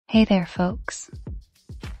Hey there, folks.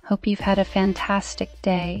 Hope you've had a fantastic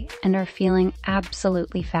day and are feeling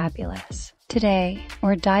absolutely fabulous. Today,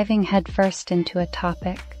 we're diving headfirst into a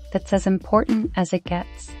topic that's as important as it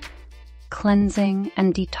gets: cleansing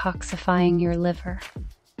and detoxifying your liver,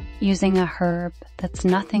 using a herb that's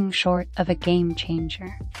nothing short of a game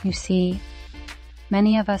changer. You see,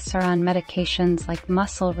 many of us are on medications like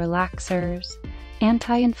muscle relaxers,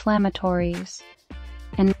 anti-inflammatories,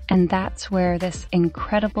 and that's where this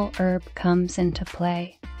incredible herb comes into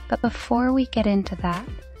play. But before we get into that,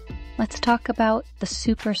 let's talk about the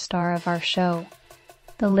superstar of our show,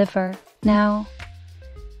 the liver. Now,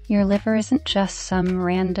 your liver isn't just some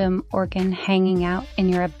random organ hanging out in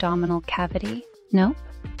your abdominal cavity. Nope,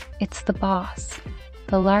 it's the boss,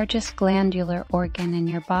 the largest glandular organ in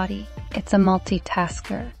your body. It's a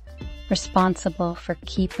multitasker, responsible for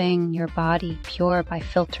keeping your body pure by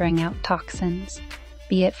filtering out toxins,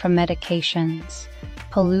 be it from medications,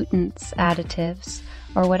 pollutants, additives,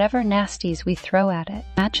 or whatever nasties we throw at it.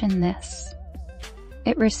 Imagine this.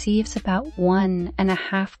 It receives about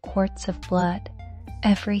 1.5 quarts of blood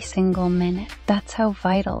every single minute. That's how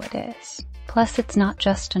vital it is. Plus, it's not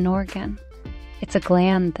just an organ. It's a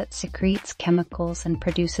gland that secretes chemicals and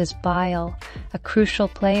produces bile, a crucial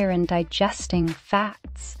player in digesting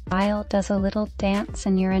fats. Bile does a little dance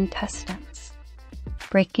in your intestines,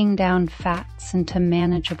 breaking down fats into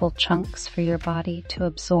manageable chunks for your body to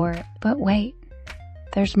absorb. But wait,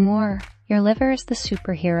 there's more. Your liver is the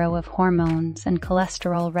superhero of hormones and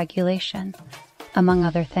cholesterol regulation, among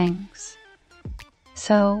other things.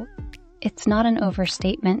 So, it's not an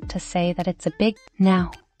overstatement to say that it's a big...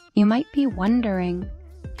 Now, you might be wondering,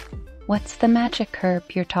 what's the magic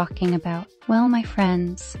herb you're talking about? Well, my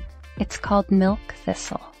friends, it's called milk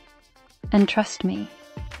thistle. And trust me,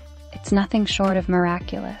 it's nothing short of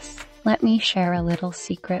miraculous. Let me share a little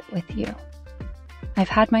secret with you. I've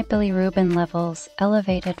had my bilirubin levels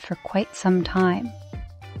elevated for quite some time.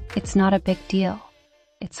 It's not a big deal.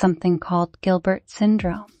 It's something called Gilbert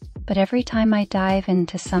syndrome. But every time I dive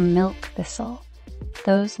into some milk thistle,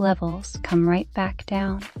 those levels come right back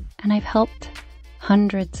down. And I've helped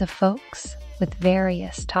hundreds of folks with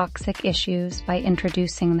various toxic issues by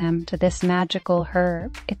introducing them to this magical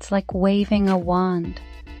herb. It's like waving a wand,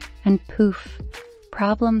 and poof,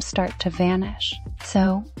 problems start to vanish.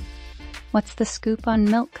 So, what's the scoop on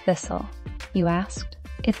milk thistle, you asked?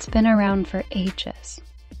 It's been around for ages,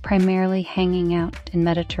 primarily hanging out in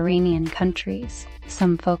Mediterranean countries.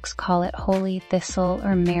 Some folks call it holy thistle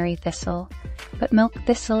or Mary thistle, but milk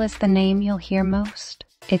thistle is the name you'll hear most.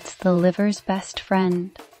 It's the liver's best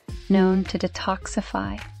friend, known to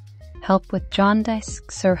detoxify, help with jaundice,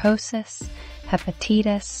 cirrhosis,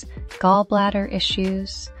 hepatitis, gallbladder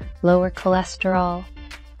issues, lower cholesterol,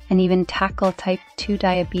 and even tackle type 2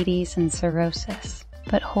 diabetes and cirrhosis.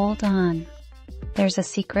 But hold on, there's a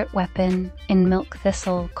secret weapon in milk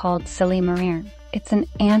thistle called silymarin. It's an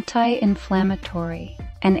anti-inflammatory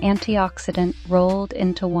and antioxidant rolled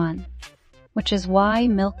into one, which is why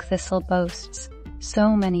milk thistle boasts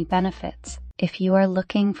so many benefits. If you are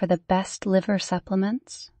looking for the best liver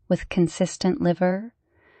supplements with consistent liver,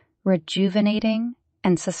 rejuvenating,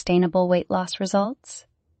 and sustainable weight loss results,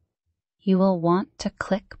 you will want to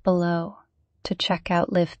click below to check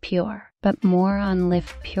out Live Pure. But more on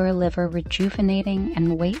Live Pure Liver Rejuvenating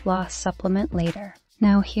and Weight Loss Supplement later.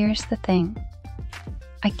 Now here's the thing.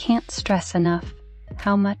 I can't stress enough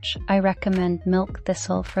how much I recommend milk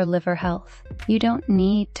thistle for liver health. You don't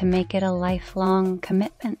need to make it a lifelong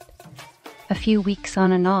commitment. A few weeks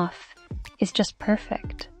on and off is just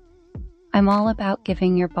perfect. I'm all about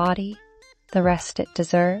giving your body the rest it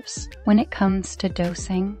deserves. When it comes to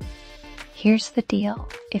dosing, here's the deal.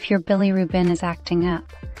 If your bilirubin is acting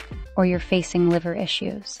up or you're facing liver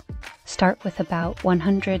issues, start with about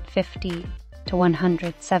 150 to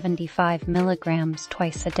 175 milligrams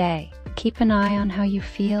twice a day. Keep an eye on how you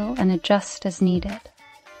feel and adjust as needed.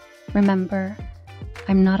 Remember,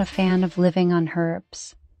 I'm not a fan of living on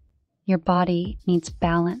herbs. Your body needs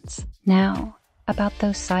balance. Now, about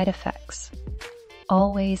those side effects.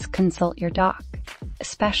 Always consult your doc,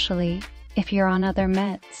 especially if you're on other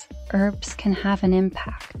meds. Herbs can have an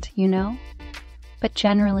impact, you know? But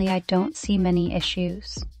generally, I don't see many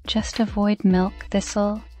issues. Just avoid milk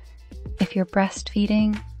thistle if you're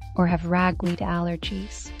breastfeeding or have ragweed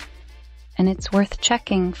allergies. And it's worth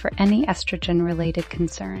checking for any estrogen-related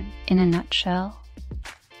concern. In a nutshell,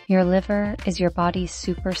 your liver is your body's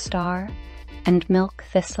superstar, and milk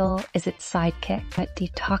thistle is its sidekick that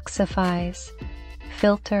detoxifies,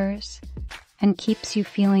 filters, and keeps you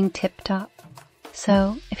feeling tip-top.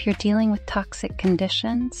 So, if you're dealing with toxic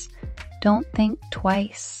conditions, don't think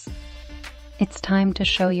twice. It's time to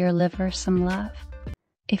show your liver some love.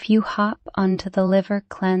 If you hop onto the Liver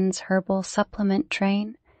Cleanse herbal supplement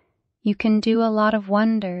train, you can do a lot of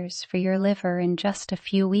wonders for your liver in just a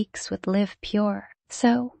few weeks with Live Pure.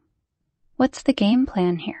 So, what's the game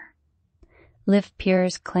plan here? Live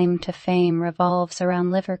Pure's claim to fame revolves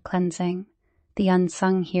around liver cleansing, the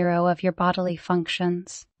unsung hero of your bodily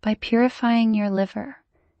functions. By purifying your liver,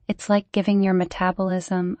 it's like giving your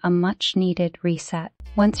metabolism a much-needed reset.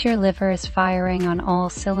 Once your liver is firing on all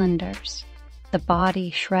cylinders, the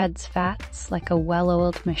body shreds fats like a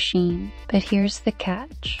well-oiled machine. But here's the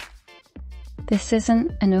catch. This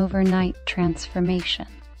isn't an overnight transformation.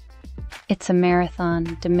 It's a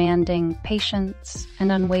marathon demanding patience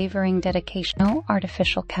and unwavering dedication. No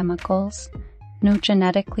artificial chemicals, no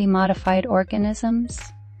genetically modified organisms,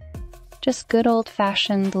 just good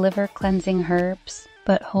old-fashioned liver-cleansing herbs.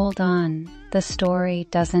 But hold on, the story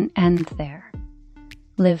doesn't end there.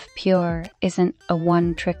 Live Pure isn't a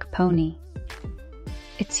one-trick pony.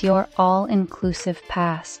 It's your all-inclusive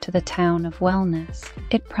pass to the town of wellness.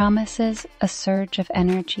 It promises a surge of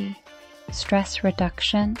energy, stress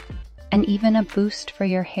reduction, and even a boost for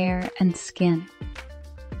your hair and skin.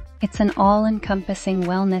 It's an all-encompassing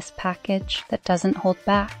wellness package that doesn't hold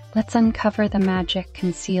back. Let's uncover the magic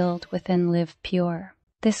concealed within Live Pure.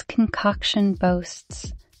 This concoction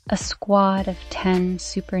boasts a squad of 10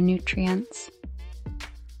 super nutrients.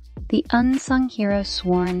 The unsung hero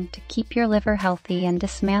sworn to keep your liver healthy and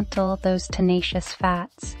dismantle those tenacious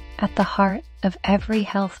fats. At the heart of every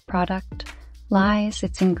health product lies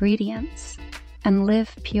its ingredients, and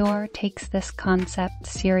Live Pure takes this concept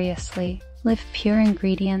seriously. Live Pure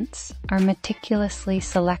ingredients are meticulously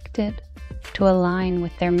selected to align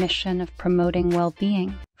with their mission of promoting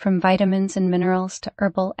well-being. From vitamins and minerals to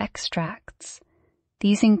herbal extracts,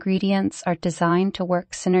 these ingredients are designed to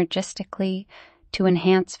work synergistically to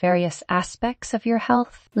enhance various aspects of your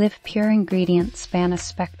health. Live Pure ingredients span a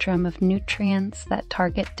spectrum of nutrients that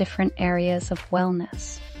target different areas of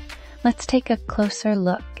wellness. Let's take a closer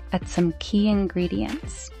look at some key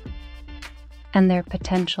ingredients and their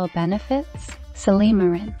potential benefits.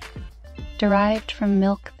 Silymarin. Derived from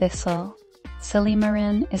milk thistle,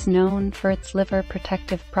 silymarin is known for its liver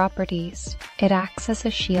protective properties. It acts as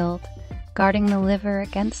a shield, guarding the liver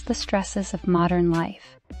against the stresses of modern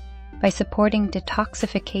life. By supporting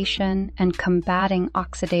detoxification and combating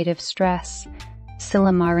oxidative stress,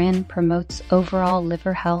 silymarin promotes overall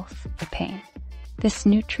liver health and pain. This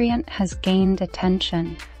nutrient has gained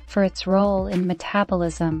attention for its role in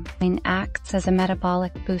metabolism and acts as a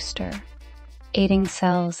metabolic booster, aiding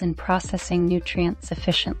cells in processing nutrients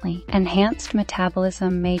efficiently. Enhanced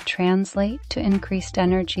metabolism may translate to increased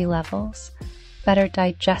energy levels, better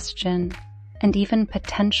digestion, and even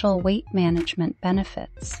potential weight management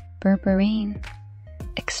benefits. Berberine.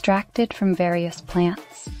 Extracted from various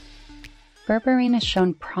plants, berberine has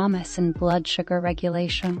shown promise in blood sugar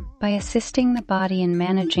regulation by assisting the body in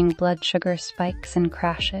managing blood sugar spikes and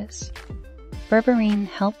crashes. Berberine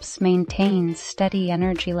helps maintain steady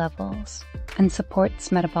energy levels and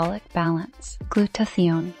supports metabolic balance.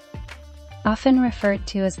 Glutathione. Often referred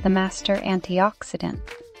to as the master antioxidant,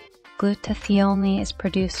 glutathione is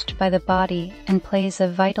produced by the body and plays a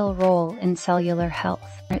vital role in cellular health.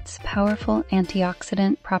 Its powerful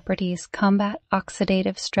antioxidant properties combat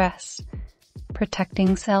oxidative stress,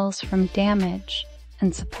 protecting cells from damage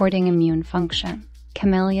and supporting immune function.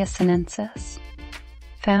 Camellia sinensis.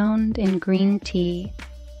 Found in green tea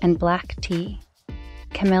and black tea,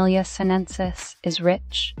 Camellia sinensis is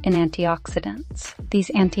rich in antioxidants. These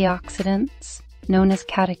antioxidants, known as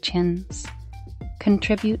catechins,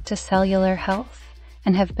 contribute to cellular health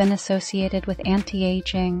and have been associated with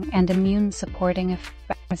anti-aging and immune-supporting effects.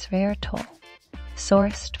 Resveratrol.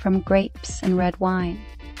 Sourced from grapes and red wine,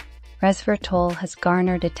 resveratrol has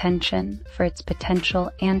garnered attention for its potential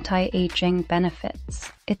anti-aging benefits.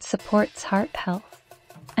 It supports heart health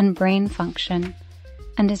and brain function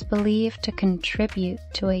and is believed to contribute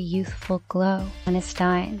to a youthful glow.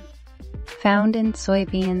 Genistein. Found in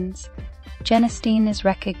soybeans, genistein is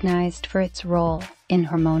recognized for its role in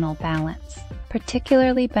hormonal balance,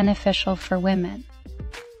 particularly beneficial for women.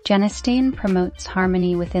 Genistein promotes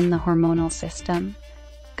harmony within the hormonal system,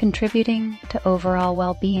 contributing to overall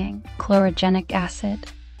well-being. Chlorogenic acid.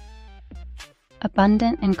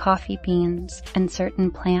 Abundant in coffee beans and certain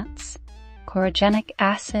plants, chlorogenic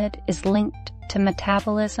acid is linked to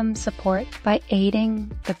metabolism support by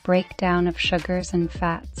aiding the breakdown of sugars and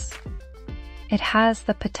fats. It has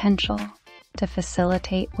the potential to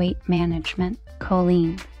facilitate weight management.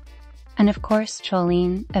 Choline. And of course,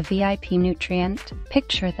 choline, a VIP nutrient.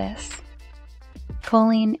 Picture this.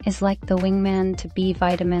 Choline is like the wingman to B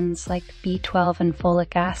vitamins like B12 and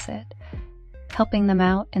folic acid, helping them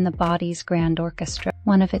out in the body's grand orchestra.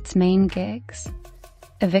 One of its main gigs,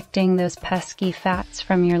 evicting those pesky fats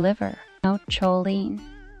from your liver. No choline,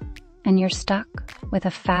 and you're stuck with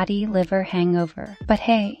a fatty liver hangover. But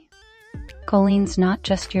hey, choline's not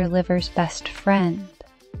just your liver's best friend.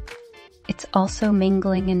 It's also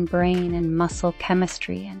mingling in brain and muscle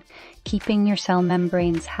chemistry and keeping your cell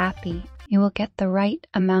membranes happy. You will get the right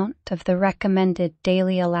amount of the recommended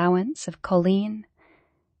daily allowance of choline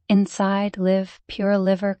inside Live Pure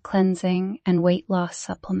Liver Cleansing and Weight Loss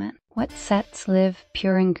Supplement. What sets Live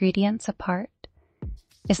Pure Ingredients apart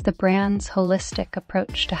is the brand's holistic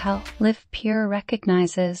approach to health. Live Pure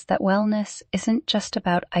recognizes that wellness isn't just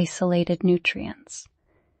about isolated nutrients.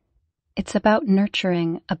 It's about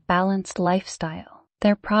nurturing a balanced lifestyle.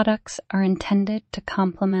 Their products are intended to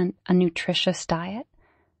complement a nutritious diet,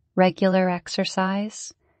 regular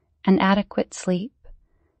exercise, and adequate sleep,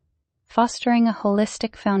 fostering a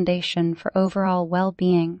holistic foundation for overall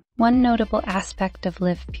well-being. One notable aspect of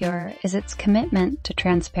Live Pure is its commitment to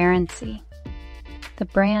transparency. The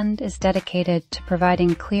brand is dedicated to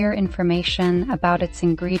providing clear information about its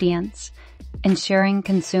ingredients, ensuring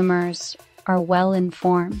consumers are well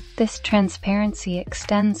informed. This transparency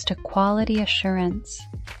extends to quality assurance,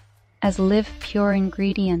 as Live Pure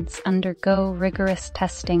ingredients undergo rigorous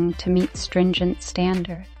testing to meet stringent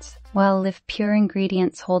standards. While Live Pure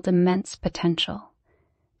ingredients hold immense potential,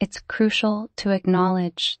 it's crucial to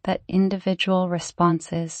acknowledge that individual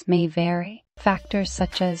responses may vary. Factors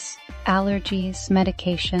such as allergies,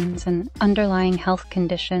 medications, and underlying health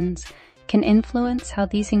conditions can influence how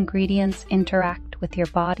these ingredients interact with your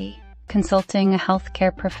body. Consulting a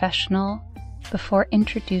healthcare professional before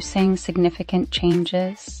introducing significant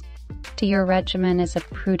changes to your regimen is a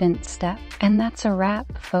prudent step. And that's a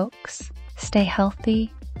wrap, folks. Stay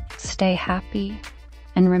healthy, stay happy,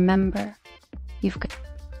 and remember,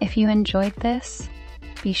 if you enjoyed this,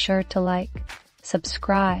 be sure to like,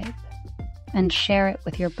 subscribe, and share it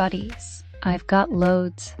with your buddies. I've got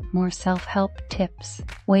loads more self-help tips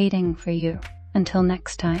waiting for you. Until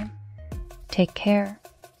next time, take care,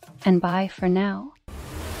 and bye for now.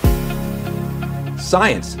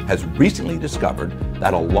 Science has recently discovered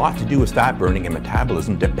that a lot to do with fat burning and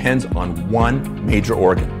metabolism depends on one major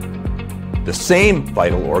organ. The same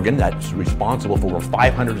vital organ that's responsible for over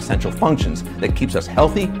 500 essential functions that keeps us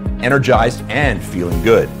healthy, energized, and feeling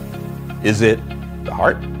good. Is it the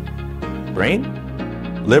heart,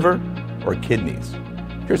 brain, liver, or kidneys?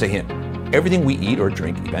 Here's a hint. Everything we eat or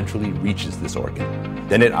drink eventually reaches this organ.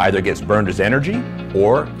 Then it either gets burned as energy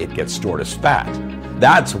or it gets stored as fat.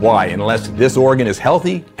 That's why, unless this organ is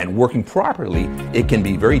healthy and working properly, it can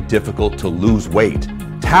be very difficult to lose weight.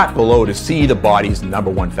 Tap below to see the body's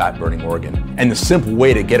 #1 fat-burning organ and the simple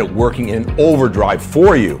way to get it working in overdrive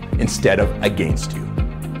for you instead of against you.